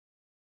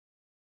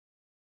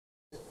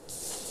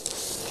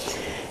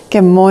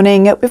Good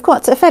morning. We've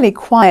got a fairly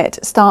quiet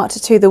start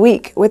to the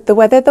week with the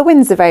weather. The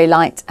winds are very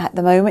light at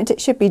the moment.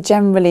 It should be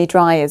generally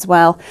dry as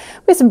well,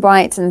 with some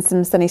bright and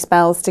some sunny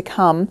spells to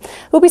come.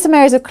 There will be some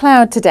areas of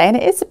cloud today, and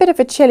it is a bit of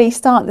a chilly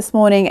start this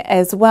morning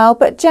as well,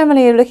 but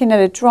generally you're looking at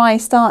a dry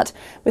start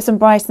with some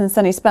bright and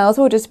sunny spells.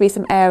 There will just be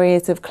some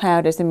areas of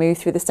cloud as we move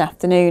through this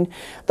afternoon.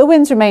 The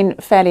winds remain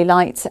fairly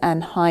light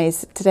and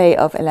highs today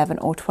of 11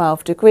 or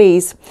 12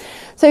 degrees.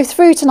 So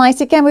through tonight,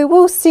 again, we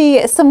will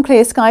see some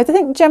clear skies. I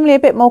think generally a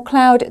bit more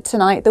cloud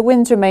tonight. The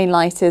winds remain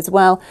light as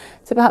well,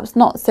 so perhaps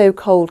not so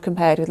cold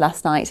compared with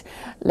last night.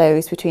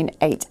 Lows between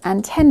 8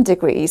 and 10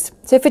 degrees.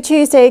 So for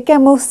Tuesday,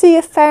 again, we'll see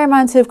a fair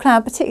amount of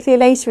cloud, particularly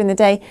later in the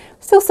day.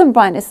 Still some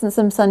brightness and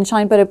some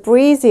sunshine, but a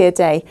breezier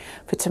day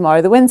for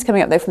tomorrow. The winds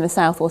coming up though from the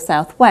south or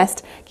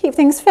southwest keep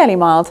things fairly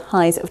mild,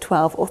 highs of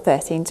 12 or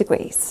 13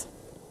 degrees.